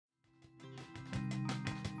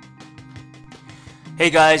Hey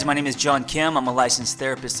guys, my name is John Kim. I'm a licensed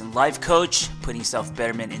therapist and life coach, putting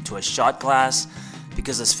self-betterment into a shot glass.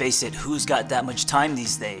 Because let's face it, who's got that much time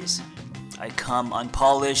these days? I come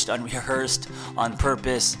unpolished, unrehearsed, on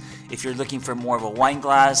purpose. If you're looking for more of a wine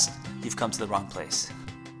glass, you've come to the wrong place.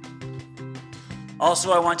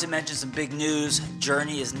 Also, I want to mention some big news.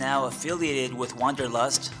 Journey is now affiliated with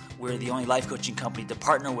Wanderlust. We're the only life coaching company to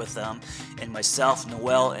partner with them, and myself,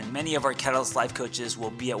 Noel, and many of our Catalyst life coaches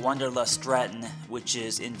will be at Wanderlust Stratton, which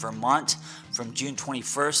is in Vermont, from June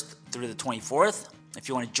 21st through the 24th. If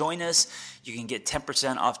you want to join us, you can get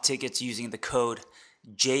 10% off tickets using the code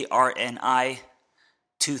JRNI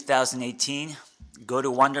 2018. Go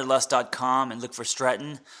to wanderlust.com and look for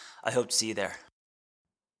Stratton. I hope to see you there.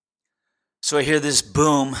 So I hear this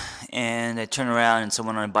boom, and I turn around, and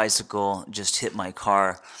someone on a bicycle just hit my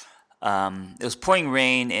car. It was pouring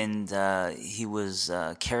rain, and he was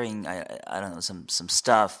carrying, I don't know, some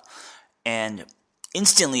stuff, and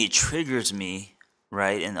instantly it triggers me,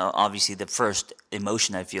 right? And obviously the first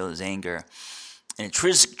emotion I feel is anger, and it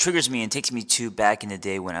triggers me and takes me to back in the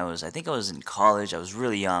day when I think I was in college. I was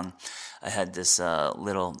really young. I had this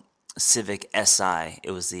little Civic SI. It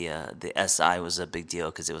was the SI was a big deal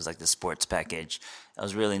because it was like the sports package. I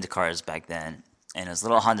was really into cars back then. And it was a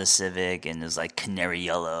little Honda Civic, and it was like canary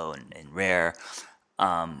yellow and rare.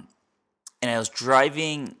 And I was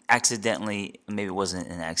driving accidentally. Maybe it wasn't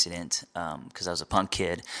an accident because I was a punk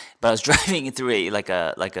kid. But I was driving through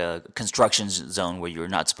a construction zone where you were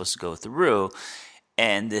not supposed to go through.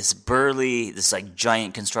 And this like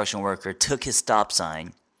giant construction worker took his stop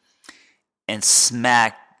sign and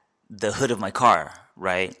smacked the hood of my car,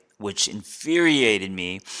 right? Which infuriated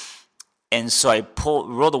me. And so I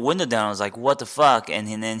rolled the window down. I was like, what the fuck? And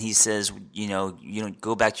then he says, you don't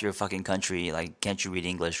go back to your fucking country. Like, can't you read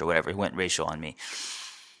English or whatever? He went racial on me.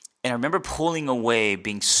 And I remember pulling away,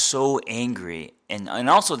 being so angry, and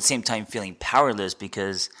also at the same time feeling powerless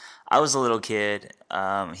because I was a little kid.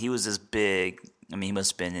 He was this big, he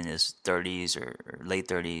must have been in his 30s or late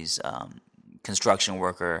 30s, construction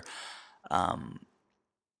worker.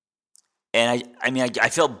 And I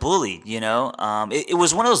felt bullied, It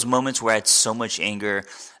was one of those moments where I had so much anger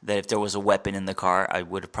that if there was a weapon in the car, I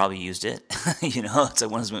would have probably used it. It's like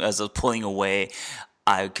one of those, as I was pulling away,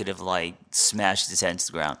 I could have smashed his head into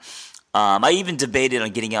the ground. I even debated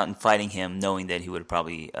on getting out and fighting him, knowing that he would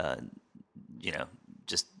probably,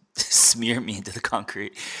 just smear me into the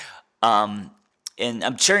concrete. And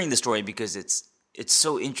I'm sharing the story because it's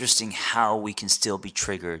so interesting how we can still be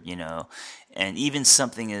triggered, and even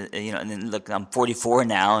something, and then look, I'm 44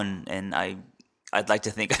 now, and I'd like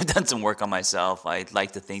to think I've done some work on myself. I'd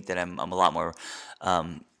like to think that I'm a lot more,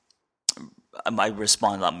 I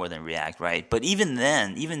respond a lot more than react, right? But even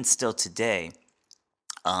then, even still today,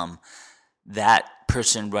 that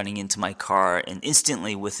person running into my car and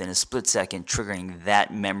instantly within a split second triggering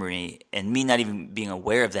that memory, and me not even being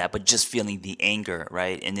aware of that, but just feeling the anger,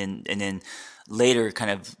 right? And then later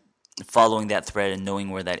kind of following that thread and knowing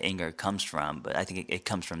where that anger comes from. But I think it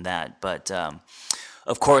comes from that. But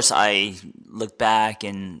of course, I look back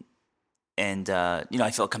and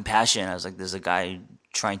I felt compassion. I was like, there's a guy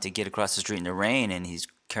trying to get across the street in the rain, and he's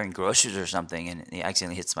carrying groceries or something, and he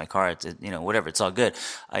accidentally hits my car. Whatever. It's all good.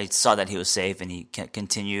 I saw that he was safe, and he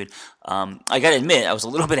continued. I gotta admit, I was a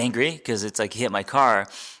little bit angry because it's like he hit my car.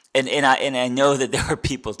 And I know that there are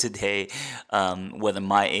people today, whether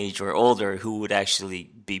my age or older, who would actually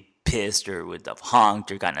be pissed or would have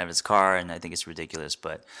honked or gotten out of his car, and I think it's ridiculous.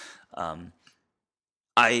 But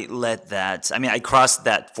I let that. I crossed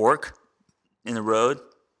that fork in the road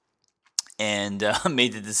and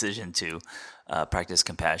made the decision to practice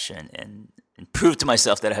compassion and prove to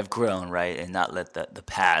myself that I have grown, right, and not let the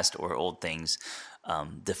past or old things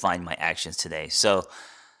define my actions today. So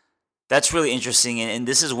that's really interesting, and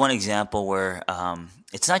this is one example where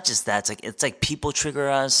it's not just that. It's like people trigger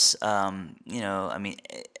us.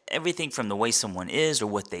 Everything from the way someone is or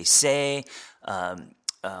what they say.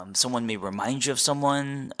 Someone may remind you of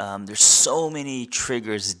someone. There's so many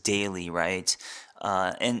triggers daily, right?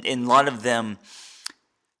 And a lot of them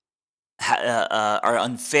are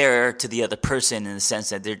unfair to the other person in the sense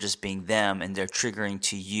that they're just being them, and they're triggering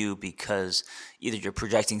to you because either you're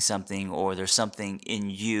projecting something or there's something in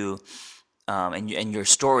you and your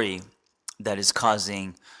story that is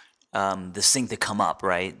causing this thing to come up,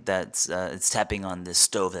 right? That's it's tapping on this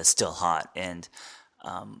stove that's still hot, and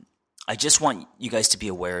I just want you guys to be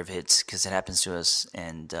aware of it because it happens to us,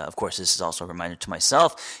 and of course, this is also a reminder to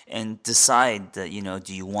myself. And decide that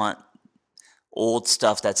do you want old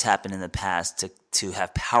stuff that's happened in the past to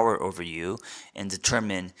have power over you and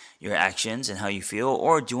determine your actions and how you feel,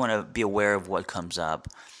 or do you want to be aware of what comes up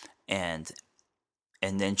and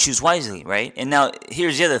and then choose wisely, right? And now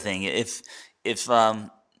here's the other thing: if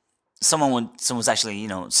someone was actually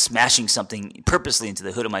smashing something purposely into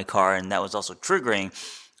the hood of my car, and that was also triggering.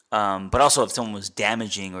 But also, if someone was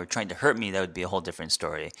damaging or trying to hurt me, that would be a whole different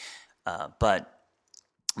story. But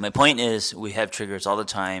my point is, we have triggers all the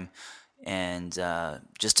time, and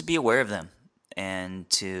just to be aware of them and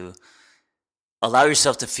to allow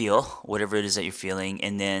yourself to feel whatever it is that you're feeling,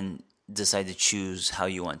 and then decide to choose how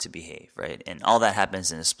you want to behave, right? And all that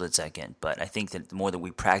happens in a split second. But I think that the more that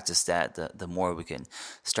we practice that, the more we can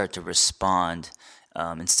start to respond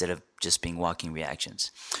instead of just being walking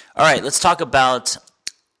reactions. All right, let's talk about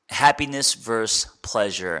happiness versus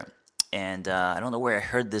pleasure. And I don't know where I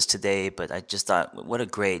heard this today, but I just thought, what a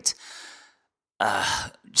great,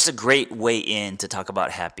 just a great way in to talk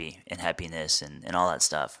about happy and happiness and all that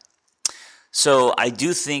stuff. So I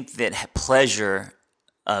do think that pleasure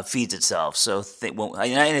feeds itself. So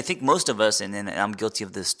I think most of us, and I'm guilty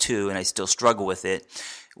of this too, and I still struggle with it.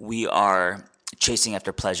 We are chasing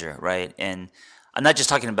after pleasure, right? And I'm not just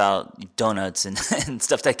talking about donuts and, and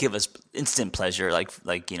stuff that give us instant pleasure, like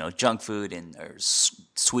junk food or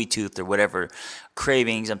sweet tooth or whatever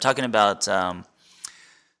cravings. I'm talking about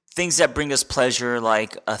things that bring us pleasure,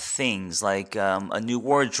 like things like a new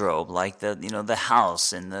wardrobe, like the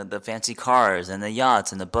house and the fancy cars and the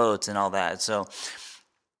yachts and the boats and all that. So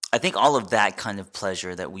I think all of that kind of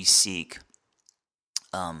pleasure that we seek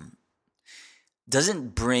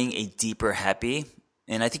doesn't bring a deeper happy.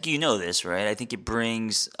 And I think you know this, right? I think it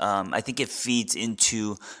brings, I think it feeds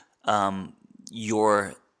into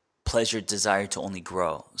your pleasure desire to only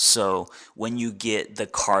grow. So when you get the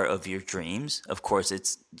car of your dreams, of course,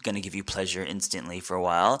 it's going to give you pleasure instantly for a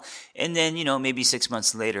while. And then, maybe 6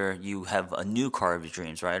 months later, you have a new car of your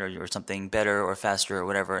dreams, right? Or something better or faster or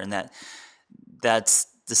whatever. And that's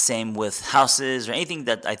the same with houses or anything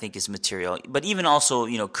that I think is material. But even also,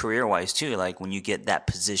 career-wise too, like when you get that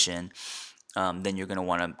position, then you're going to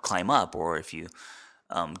want to climb up. Or if you,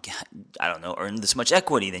 I don't know, earn this much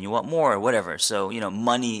equity, then you want more or whatever. So,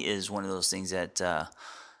 money is one of those things that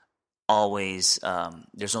always,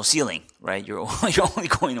 there's no ceiling, right? You're only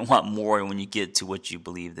going to want more when you get to what you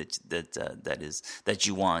believe that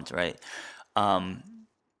you want, right?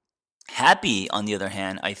 Happy, on the other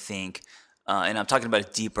hand, I think, and I'm talking about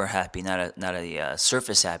a deeper happy, not a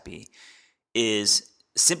surface happy, is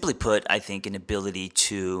simply put, I think, an ability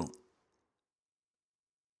to.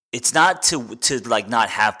 It's not to like not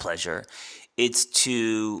have pleasure. It's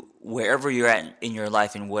to, wherever you're at in your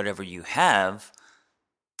life and whatever you have,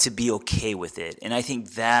 to be okay with it. And I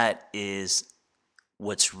think that is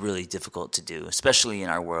what's really difficult to do, especially in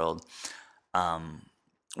our world,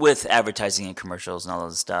 with advertising and commercials and all of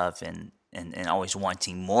this stuff, and always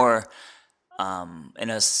wanting more,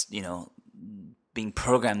 and us, being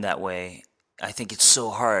programmed that way. I think it's so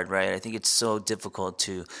hard, right? I think it's so difficult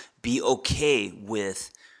to be okay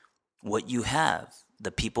with what you have, the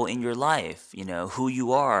people in your life, who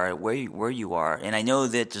you are, where you are. And I know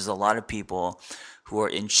that there's a lot of people who are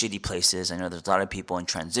in shitty places. I know there's a lot of people in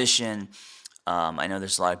transition. I know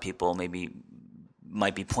there's a lot of people might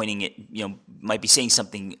be pointing it, might be saying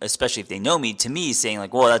something, especially if they know me, to me, saying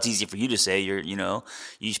like, well, that's easy for you to say.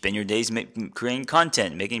 You spend your days creating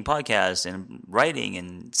content, making podcasts and writing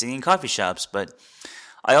and sitting in coffee shops. But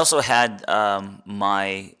I also had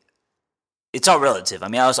it's all relative. I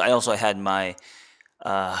mean, I also had my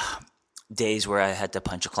days where I had to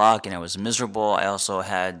punch a clock and I was miserable. I also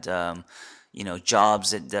had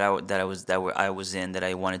jobs that I was in that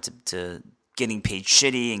I wanted to getting paid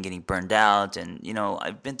shitty and getting burned out, and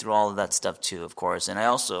I've been through all of that stuff too, of course. And I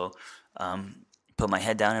also put my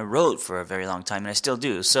head down and wrote for a very long time, and I still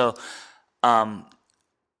do. So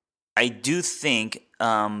I do think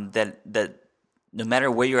that no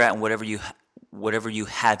matter where you're at and whatever you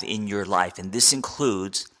have in your life, and this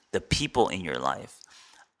includes the people in your life,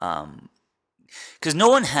 because no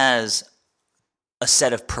one has a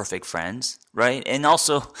set of perfect friends, right? And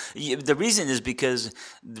also, the reason is because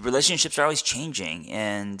the relationships are always changing,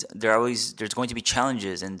 and there's going to be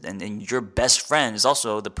challenges, and your best friend is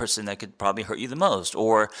also the person that could probably hurt you the most,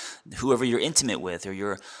 or whoever you're intimate with, or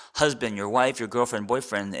your husband, your wife, your girlfriend,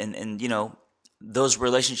 boyfriend, and those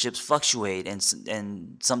relationships fluctuate,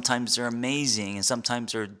 and sometimes they're amazing and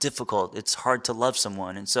sometimes they're difficult. It's hard to love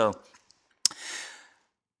someone. And so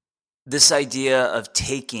this idea of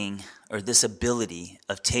taking, or this ability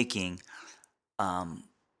of taking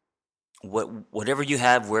whatever you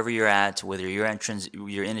have, wherever you're at, whether you're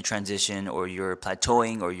in a transition, or you're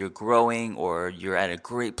plateauing, or you're growing, or you're at a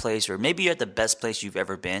great place, or maybe you're at the best place you've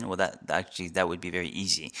ever been. Well, that would be very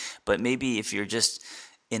easy. But maybe if you're just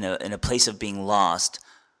in a place of being lost,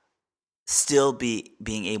 still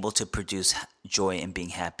being able to produce joy and being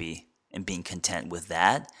happy and being content with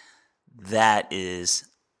that, that is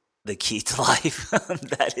the key to life.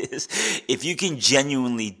 That is, if you can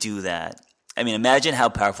genuinely do that, I mean, imagine how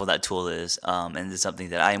powerful that tool is. And it's something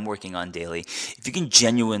that I am working on daily. If you can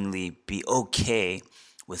genuinely be okay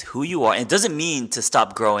with who you are, and it doesn't mean to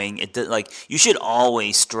stop growing. You should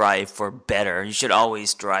always strive for better. You should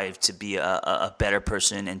always strive to be a better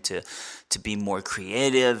person and to be more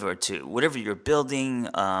creative, or to whatever you're building.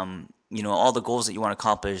 All the goals that you want to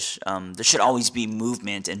accomplish, there should always be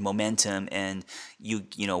movement and momentum, and you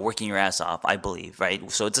working your ass off, I believe, right?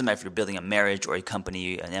 So it doesn't matter if you're building a marriage or a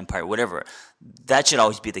company, an empire, whatever. That should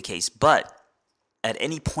always be the case. But at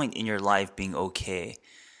any point in your life, being okay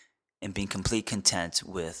and being complete content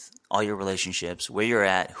with all your relationships, where you're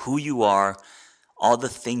at, who you are, all the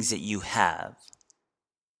things that you have,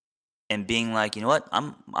 and being like, you know what,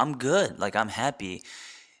 I'm good, like I'm happy.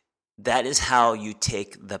 That is how you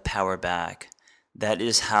take the power back. That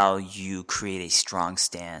is how you create a strong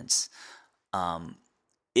stance.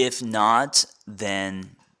 If not,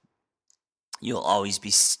 then you'll always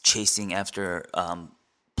be chasing after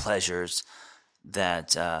pleasures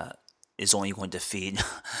that is only going to feed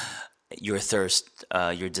your thirst,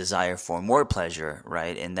 your desire for more pleasure,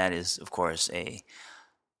 right? And that is, of course, a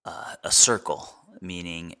circle,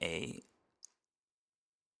 meaning a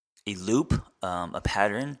loop, a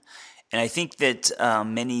pattern. And I think that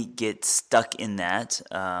many get stuck in that.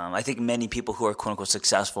 I think many people who are quote unquote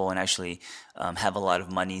successful and actually have a lot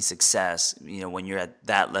of money, success, when you're at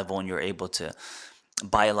that level and you're able to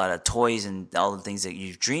buy a lot of toys and all the things that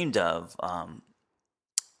you've dreamed of,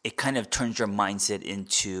 it kind of turns your mindset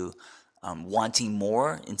into wanting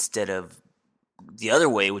more instead of the other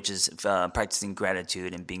way, which is practicing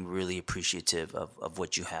gratitude and being really appreciative of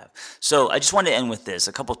what you have. So I just want to end with this,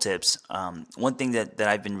 a couple tips. One thing that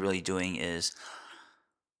I've been really doing is,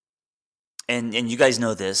 and you guys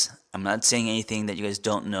know this, I'm not saying anything that you guys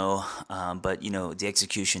don't know, but the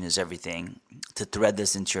execution is everything. To thread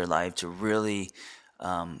this into your life, to really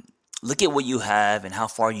look at what you have and how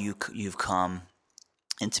far you've come,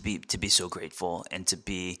 and to be so grateful, and to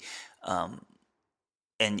be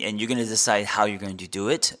and you're going to decide how you're going to do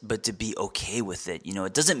it, but to be okay with it.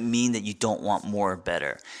 It doesn't mean that you don't want more or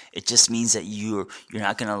better. It just means that you're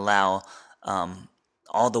not going to allow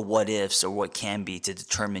all the what ifs or what can be to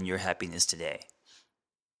determine your happiness today,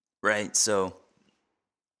 right? So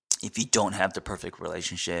if you don't have the perfect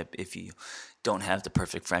relationship, if you don't have the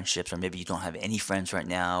perfect friendships, or maybe you don't have any friends right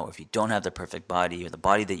now, or if you don't have the perfect body or the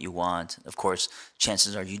body that you want, of course,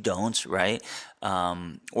 chances are you don't, right?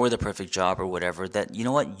 Or the perfect job or whatever, that, you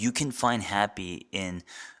know what, you can find happy in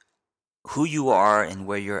who you are and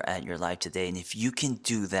where you're at in your life today. And if you can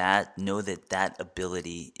do that, know that that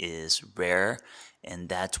ability is rare, and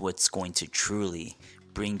that's what's going to truly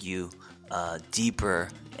bring you deeper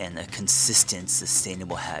and a consistent,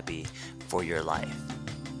 sustainable happy for your life.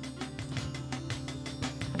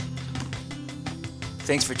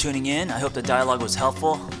 Thanks for tuning in. I hope the dialogue was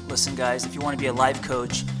helpful. Listen, guys, if you want to be a life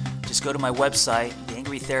coach, just go to my website,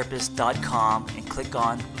 theangrytherapist.com, and click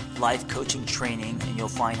on Life Coaching Training, and you'll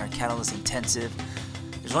find our Catalyst Intensive.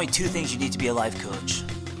 There's only two things you need to be a life coach: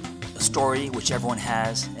 a story, which everyone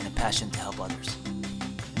has, and a passion to help others.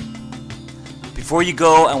 Before you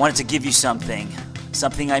go, I wanted to give you something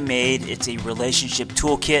I made. It's a relationship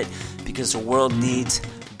toolkit, because the world needs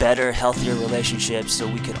better, healthier relationships so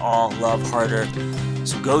we can all love harder.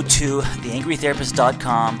 So go to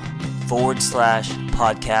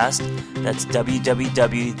theangrytherapist.com/podcast. That's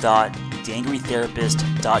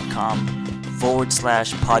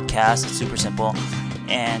www.theangrytherapist.com/podcast. It's super simple.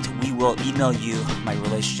 And we will email you my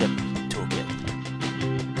relationship